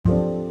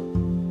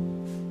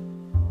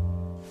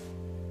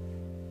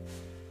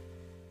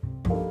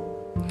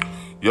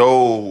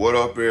Yo, what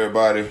up,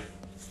 everybody?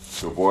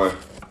 It's your boy,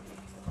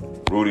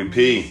 Rudy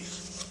P,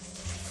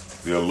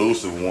 the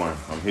elusive one.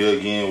 I'm here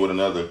again with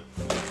another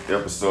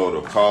episode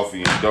of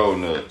Coffee and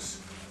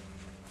Donuts.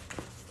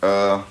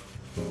 I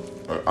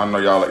know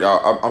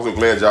y'all. I'm so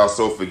glad y'all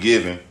so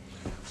forgiving.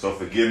 So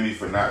forgive me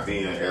for not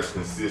being as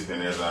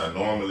consistent as I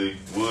normally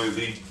would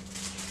be.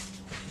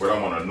 But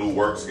I'm on a new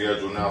work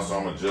schedule now, so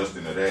I'm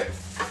adjusting to that.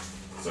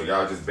 So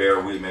y'all just bear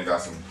with me. I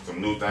got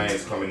some new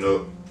things coming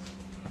up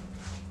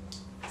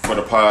for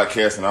the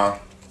podcast, and I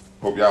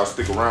hope y'all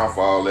stick around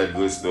for all that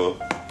good stuff.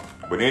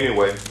 But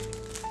anyway,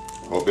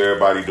 hope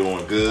everybody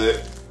doing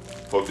good.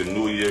 Hope the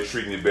new year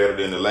treating you better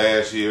than the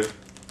last year.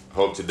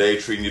 Hope today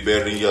treating you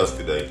better than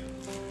yesterday.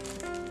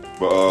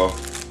 But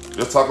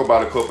let's talk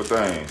about a couple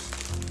things.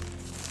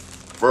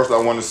 First,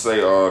 I want to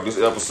say this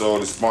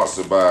episode is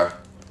sponsored by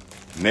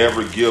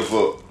Never Give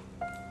Up,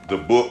 the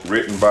book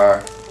written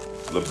by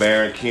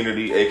LeBaron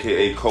Kennedy,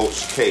 aka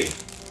Coach K.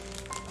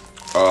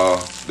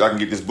 Y'all can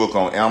get this book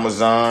on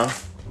Amazon.com,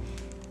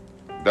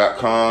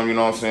 you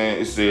know what I'm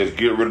saying? It says,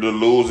 get rid of the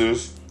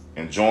losers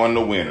and join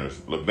the winners.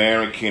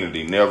 LeBaron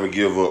Kennedy, Never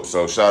Give Up.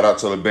 So shout out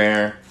to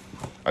LeBaron.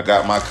 I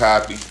got my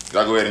copy.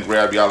 Y'all go ahead and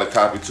grab y'all a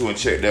copy too and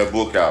check that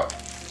book out.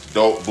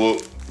 Dope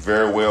book,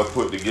 very well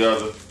put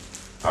together.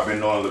 I've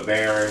been knowing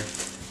LeBaron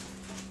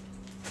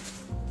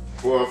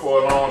for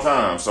a long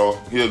time. So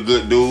he a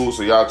good dude,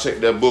 so y'all check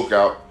that book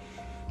out.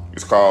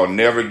 It's called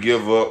Never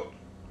Give Up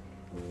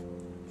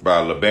by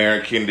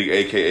LeBaron Kennedy,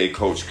 aka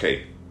Coach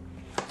K.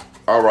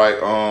 All right,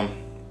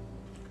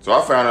 so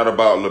I found out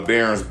about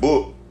LeBaron's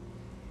book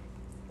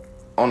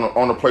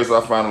on a place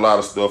I find a lot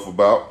of stuff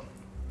about.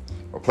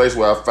 A place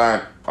where I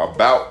find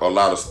about a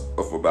lot of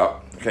stuff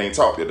about. I can't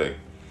talk today.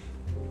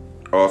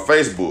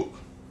 Facebook.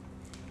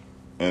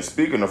 And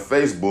speaking of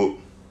Facebook,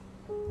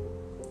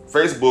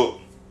 Facebook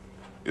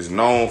is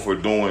known for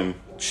doing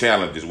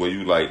challenges where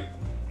you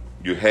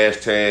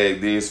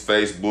hashtag this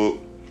Facebook,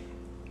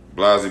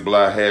 blah,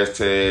 blah,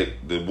 hashtag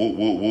the whoop,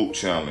 whoop, whoop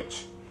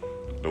challenge,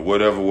 the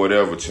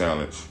whatever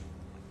challenge.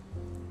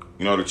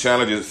 You know, the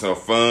challenges are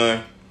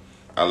fun.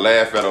 I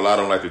laugh at a lot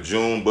of them, like the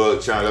June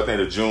bug challenge. I think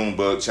the June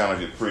bug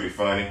challenge is pretty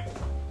funny.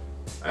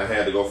 I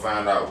had to go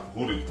find out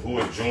who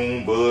is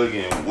June bug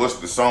and what's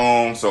the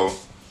song. So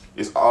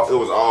it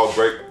was all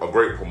a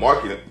great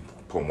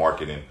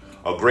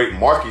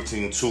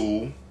marketing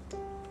tool.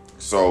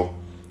 So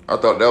I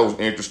thought that was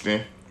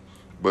interesting.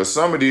 But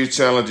some of these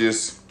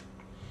challenges,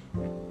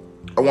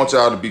 I want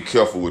y'all to be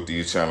careful with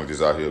these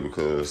challenges out here,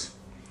 because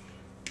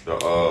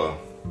the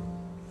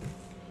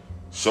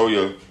show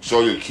your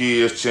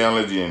kids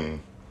challenge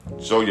and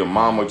show your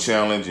mama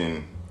challenge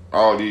and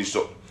all these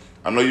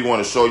I know you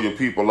want to show your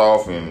people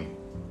off and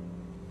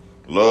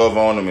love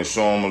on them and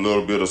show them a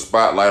little bit of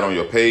spotlight on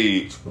your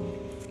page.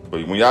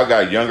 But when y'all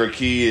got younger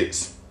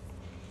kids,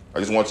 I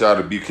just want y'all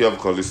to be careful,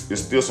 because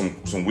there's still some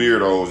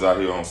weirdos out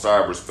here on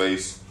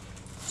cyberspace,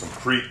 some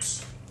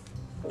creeps.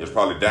 It's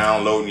probably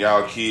downloading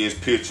y'all kids'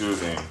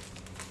 pictures and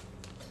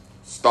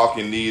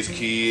stalking these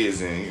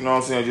kids, and you know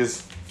what I'm saying,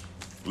 just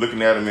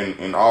looking at them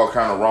in all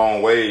kind of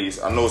wrong ways.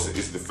 I know it's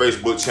the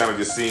Facebook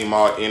challenges seem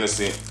all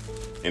innocent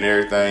and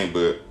everything,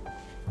 but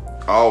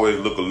I always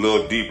look a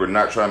little deeper,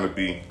 not trying to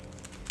be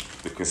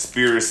the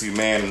conspiracy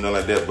man and nothing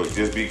like that, but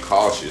just be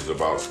cautious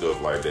about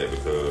stuff like that,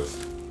 because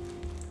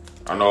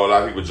I know a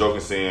lot of people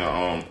joking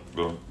saying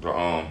the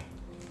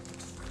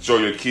show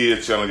your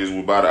kids challenges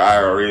were by the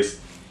IRS,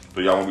 so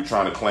y'all won't be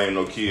trying to claim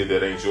no kids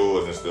that ain't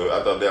yours and stuff.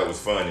 I thought that was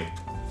funny.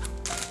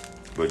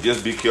 But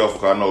just be careful,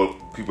 because I know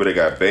people that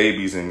got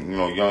babies and, you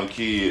know, young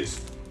kids,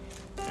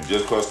 and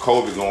just because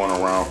COVID going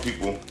around,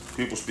 people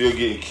still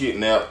getting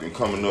kidnapped and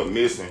coming up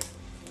missing.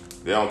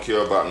 They don't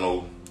care about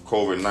no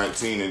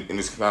COVID-19, and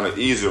it's kind of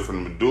easier for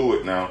them to do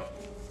it now,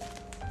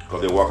 because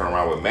they're walking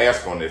around with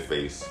masks on their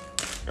face,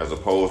 as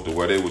opposed to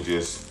where they would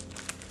just,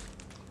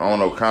 I don't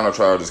know, kind of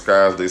try to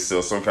disguise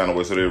themselves some kind of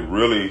way. So they're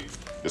really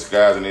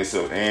disguising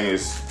themselves, and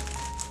it's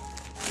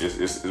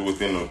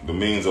within the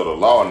means of the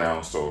law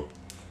now. So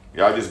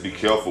y'all just be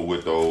careful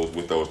with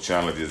those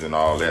challenges and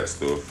all that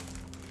stuff.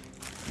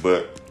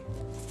 But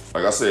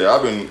like I said,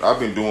 I've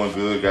been doing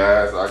good,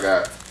 guys.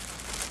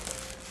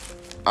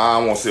 I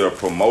won't say a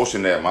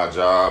promotion at my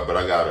job, but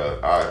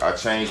I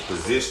changed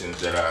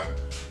positions that I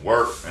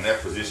work, and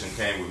that position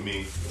came with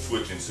me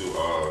switching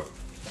to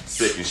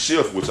second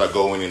shift, which I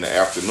go in the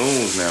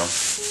afternoons now.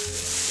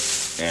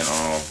 And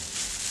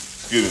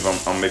excuse me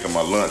if I'm making my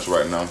lunch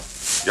right now.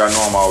 Y'all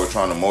know I'm always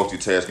trying to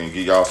multitask and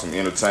give y'all some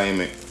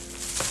entertainment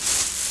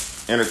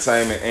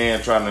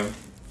and trying to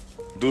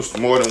do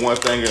more than one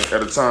thing at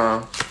a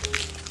time.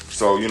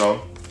 So, you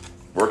know,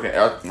 I'm working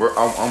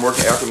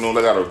afternoon.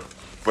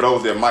 For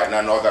those that might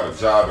not know, I got a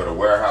job at a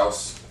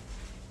warehouse.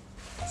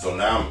 So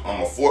now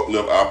I'm a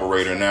forklift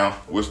operator now,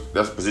 which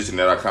that's a position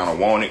that I kind of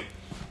wanted,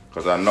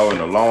 because I know in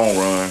the long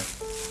run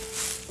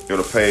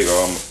it'll pay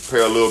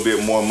a little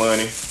bit more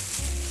money,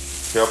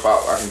 help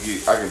out. I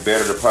can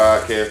better the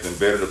podcast and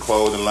better the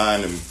clothing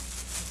line and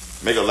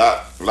make a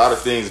lot of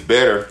things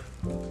better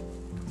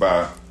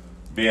by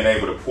being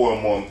able to pour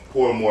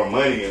more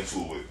money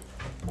into it.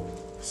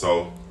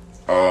 So,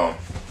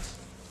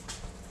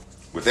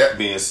 with that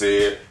being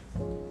said,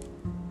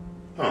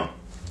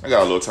 I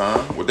got a little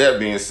time. With that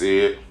being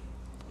said,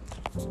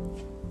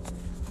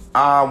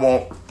 I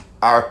want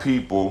our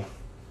people,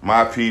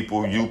 my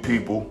people, you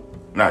people,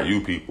 not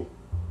you people,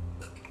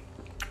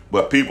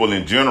 but people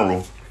in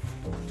general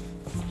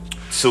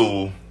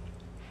to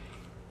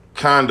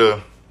kind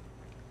of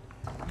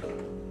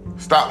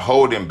stop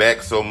holding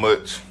back so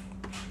much.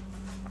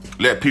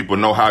 Let people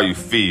know how you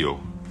feel.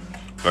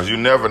 Because you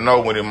never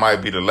know when it might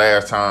be the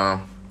last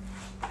time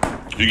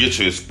you get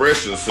to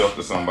express yourself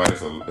to somebody.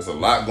 It's a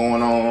lot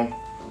going on.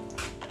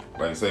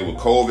 Like I say, with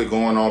COVID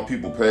going on,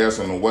 people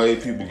passing away,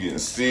 people getting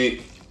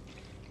sick,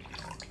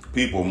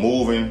 people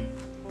moving.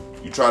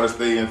 You try to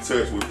stay in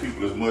touch with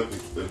people as much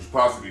as you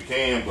possibly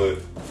can, but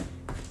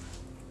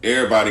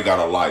everybody got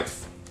a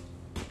life.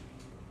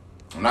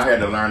 And I had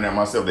to learn that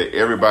myself, that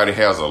everybody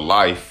has a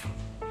life.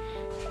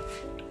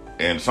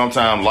 And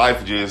sometimes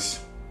life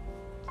just,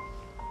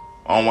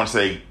 I don't want to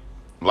say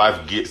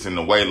life gets in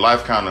the way.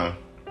 Life kind of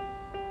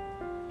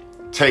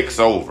takes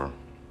over.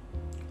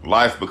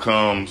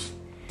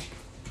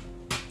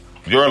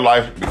 Your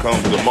life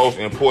becomes the most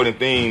important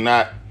thing,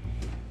 not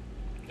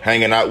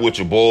hanging out with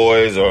your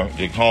boys or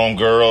your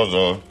homegirls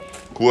or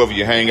whoever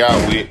you hang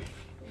out with.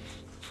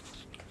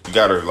 You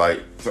gotta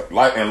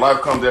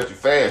life comes at you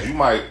fast. You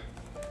might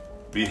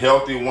be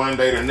healthy one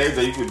day, the next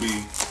day you could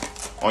be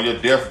on your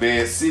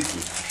deathbed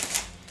sickly.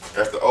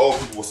 As the old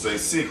people will say,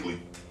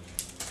 sickly.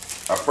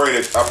 I pray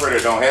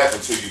that don't happen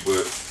to you,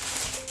 but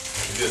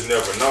you just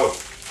never know.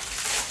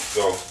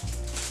 So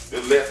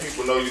just let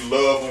people know you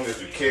love them, that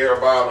you care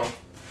about them.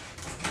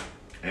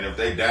 And if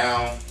they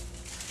down,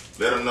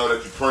 let them know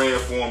that you're praying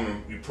for them,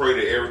 and you pray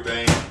that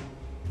everything,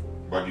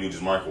 about to use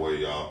this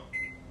microwave, y'all,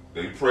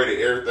 that you pray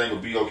that everything will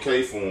be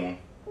okay for them.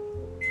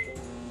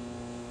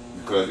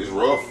 Because it's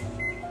rough.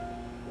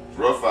 It's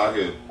rough out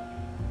here.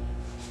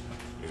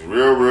 It's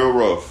real, real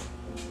rough.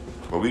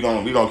 But we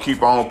gonna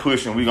keep on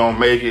pushing. We gonna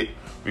make it.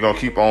 We gonna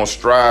keep on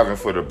striving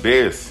for the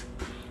best.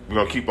 We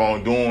gonna keep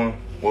on doing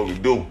what we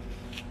do.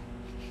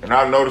 And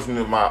I'm noticing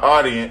that my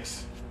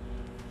audience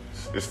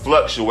is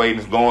fluctuating.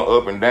 It's going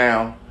up and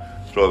down.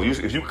 So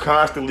if you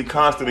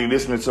constantly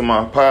listening to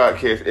my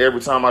podcast every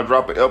time I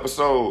drop an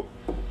episode,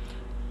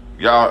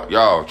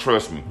 y'all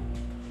trust me.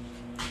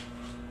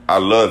 I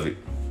love it.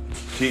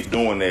 Keep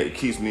doing that. It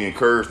keeps me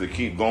encouraged to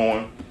keep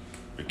going,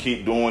 to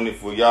keep doing it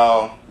for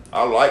y'all.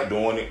 I like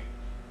doing it.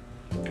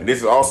 And this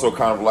is also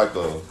kind of like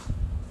a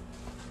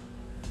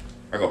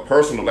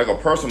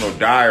personal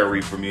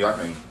diary for me. I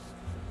can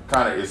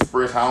kind of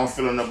express how I'm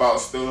feeling about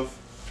stuff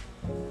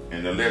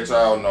and to let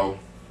y'all know.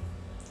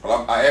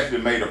 I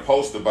actually made a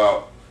post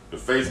about the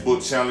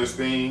Facebook challenge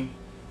thing.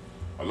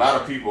 A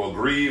lot of people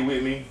agreed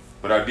with me,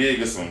 but I did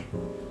get some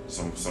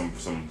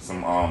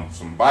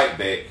bite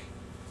back,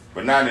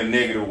 but not in a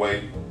negative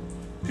way.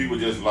 People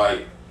just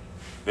like,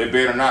 they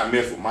better not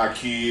mess with my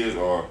kids,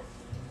 or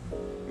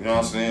you know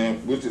what I'm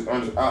saying? Which is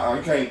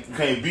you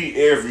can't be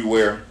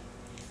everywhere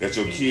that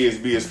your kids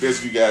be,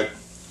 especially you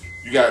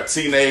got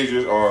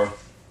teenagers or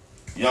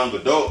young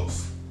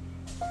adults.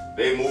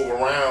 They move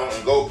around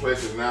and go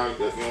places now, you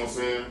know what I'm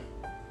saying?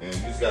 And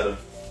you just gotta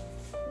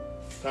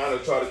kind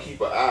of try to keep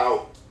an eye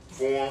out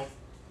for them.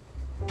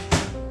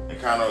 And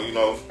kind of, you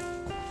know,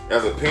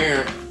 as a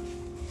parent,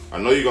 I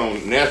know you're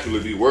gonna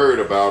naturally be worried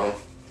about them.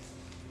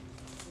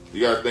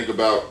 You gotta think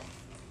about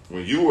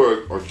when you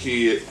were a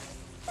kid.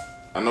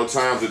 I know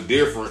times are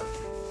different,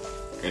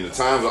 and the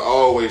times are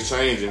always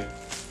changing.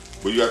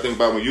 But you gotta think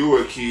about when you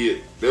were a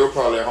kid, they were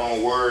probably at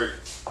home worried,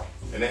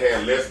 and they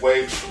had less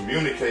ways to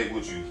communicate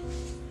with you.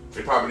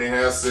 They probably didn't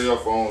have cell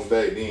phones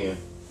back then,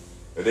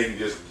 and they can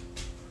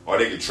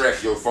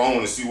track your phone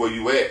and see where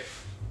you at.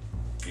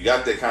 You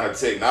got that kind of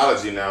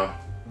technology now,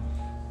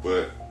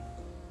 but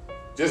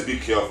just be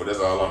careful. That's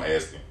all I'm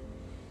asking,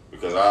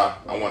 because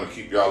I want to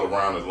keep y'all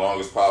around as long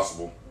as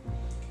possible,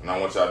 and I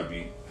want y'all to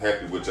be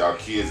happy with y'all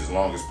kids as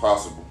long as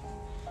possible.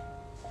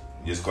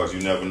 Just because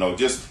you never know.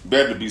 Just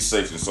better to be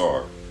safe than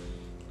sorry.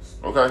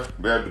 Okay?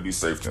 Better to be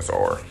safe than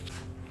sorry.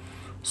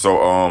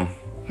 So,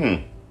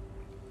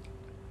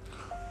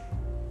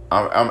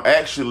 I'm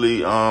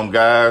actually,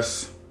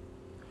 guys,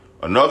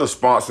 another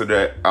sponsor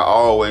that I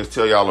always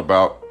tell y'all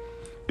about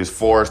is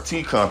Forest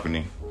Tea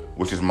Company,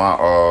 which is my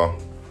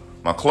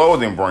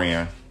clothing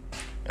brand.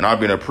 And I've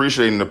been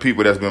appreciating the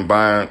people that's been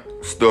buying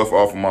stuff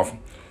off of my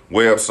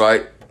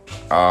website.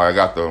 I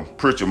got the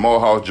Pritchard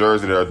Morehouse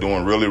jersey that are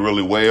doing really,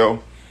 really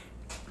well.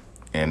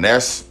 And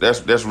that's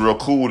real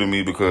cool to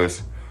me,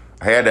 because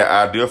I had that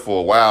idea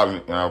for a while,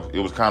 and it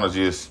was kind of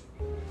just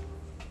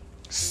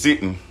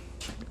sitting.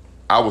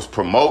 I was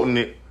promoting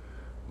it,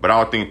 but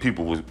I don't think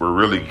people were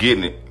really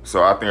getting it.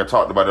 So I think I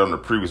talked about it on the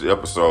previous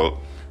episode,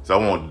 so I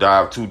won't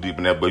dive too deep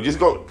in that. But just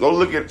go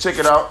look at it, check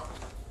it out.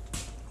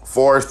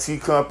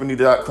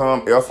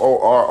 ForestTeaCompany.com,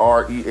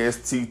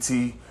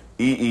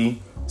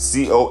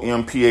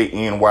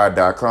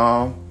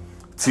 ForestTeeCompany.com.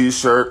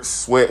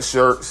 T-shirts,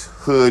 sweatshirts,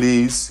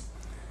 hoodies,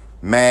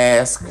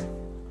 masks.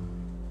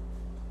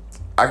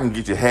 I can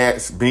get you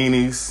hats,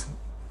 beanies,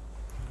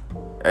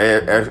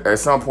 At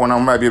some point, I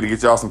might be able to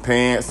get y'all some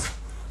pants.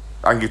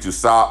 I can get you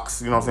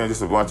socks. You know what I'm saying?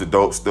 Just a bunch of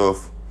dope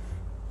stuff.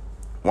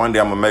 One day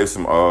I'm gonna make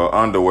some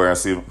underwear and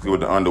see what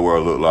the underwear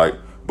look like.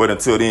 But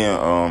until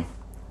then,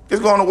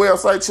 just go on the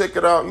website, check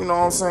it out. You know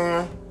what I'm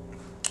saying?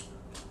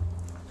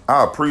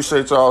 I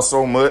appreciate y'all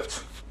so much.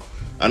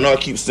 I know I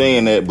keep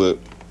saying that, but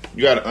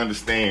you gotta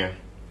understand.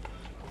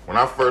 When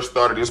I first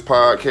started this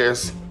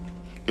podcast,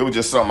 it was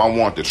just something I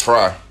wanted to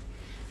try.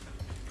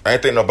 I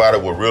didn't think nobody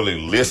would really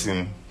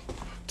listen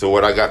to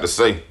what I got to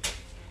say.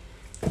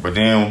 But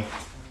then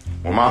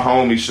when my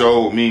homie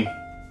showed me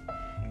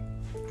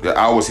that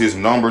I was his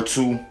number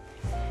 2,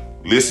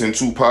 listen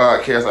to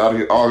podcasts out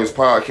of all his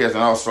podcasts, and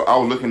I was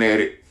looking at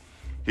it.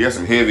 He had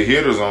some heavy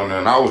hitters on there,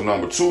 and I was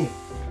number 2.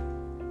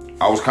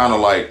 I was kind of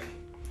like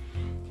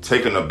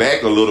taken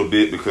aback a little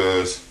bit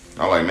because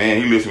I was like,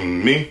 man, he listening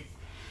to me.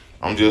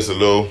 I'm just a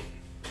little,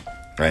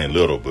 I ain't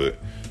little, but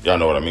y'all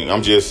know what I mean.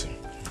 I'm just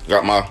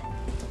got my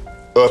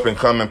up and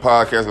coming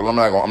podcast. I'm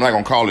not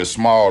gonna call it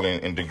small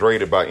and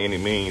degraded by any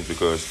means,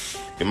 because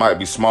it might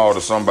be small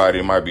to somebody,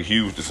 it might be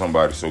huge to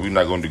somebody. So we're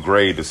not gonna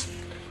degrade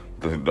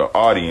the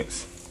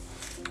audience,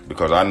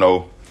 because I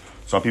know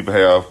some people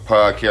have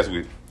podcasts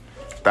with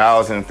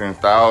thousands and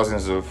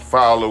thousands of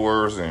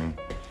followers and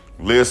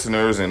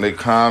listeners, and they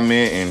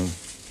comment and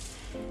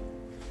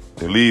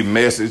they leave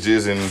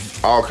messages and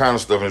all kind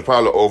of stuff, and it's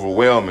probably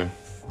overwhelming.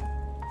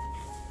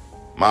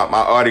 My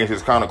audience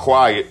is kind of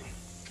quiet.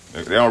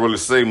 They don't really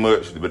say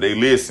much, but they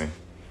listen.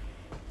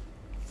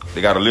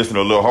 They got to listen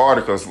a little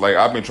harder, because like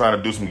I've been trying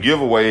to do some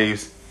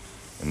giveaways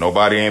and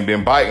nobody ain't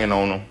been biting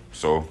on them.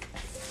 So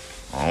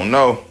I don't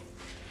know.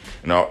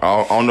 You know,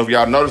 I don't know if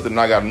y'all noticed that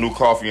I got a new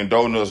Coffee and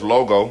Donuts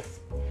logo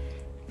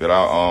that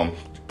I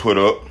put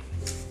up.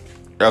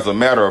 As a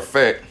matter of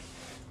fact,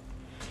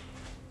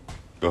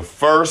 the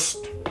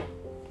first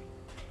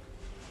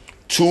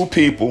 2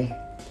 people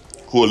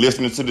who are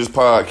listening to this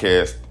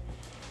podcast,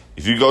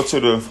 if you go to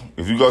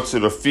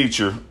the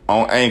feature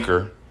on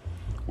Anchor,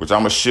 which I'm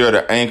gonna share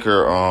the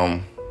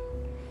Anchor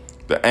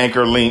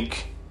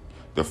link,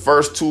 the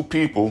first 2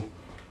 people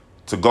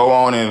to go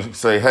on and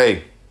say,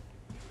 hey,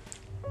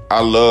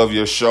 I love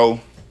your show.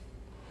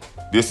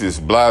 This is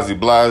Blasey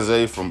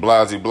Blase from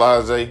Blasey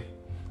Blase.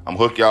 I'm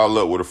hook y'all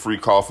up with a free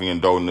Coffee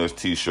and Donuts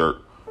t-shirt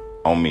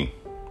on me.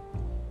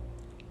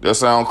 That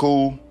sound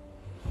cool?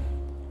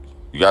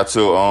 You got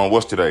till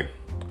what's today?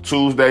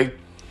 Tuesday.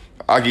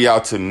 I'll get y'all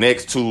to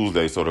next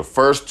Tuesday. So the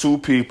first 2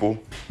 people,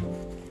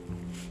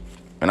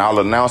 and I'll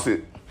announce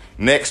it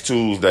next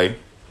Tuesday,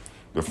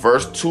 the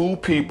first 2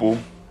 people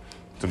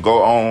to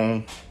go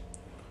on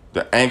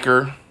the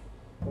Anchor,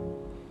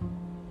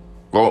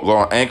 go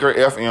on Anchor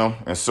FM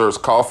and search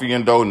Coffee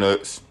and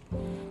Donuts,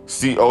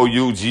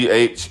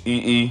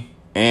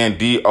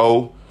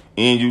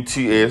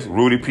 COUGHEENDONUTS,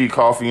 Rudy P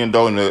Coffee and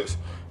Donuts,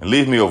 and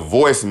leave me a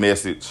voice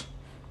message.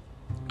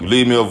 You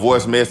leave me a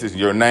voice message,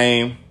 your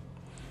name,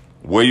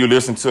 where you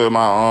listen to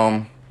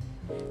my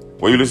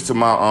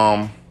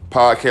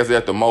podcast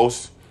at the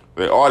most.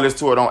 They all listen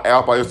to it on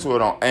Apple, I listen to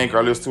it on Anchor,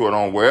 I listen to it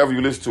on wherever you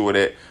listen to it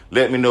at.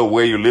 Let me know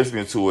where you're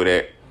listening to it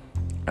at.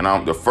 And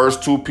I'm the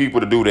first 2 people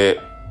to do that.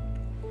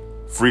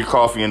 Free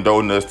Coffee and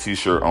Donuts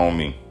t-shirt on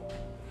me.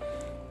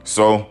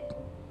 So,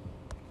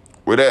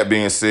 with that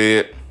being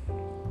said,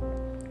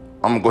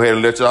 I'm gonna go ahead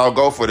and let y'all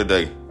go for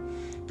today.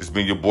 This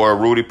been your boy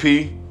Rudy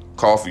P,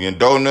 Coffee and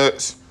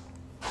Donuts.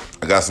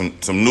 I got some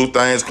new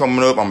things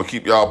coming up. I'm gonna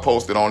keep y'all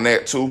posted on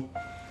that too.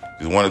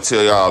 Just want to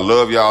tell y'all I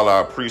love y'all. I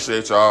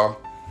appreciate y'all.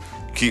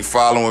 Keep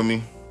following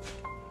me.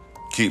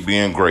 Keep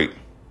being great.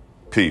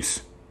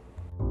 Peace.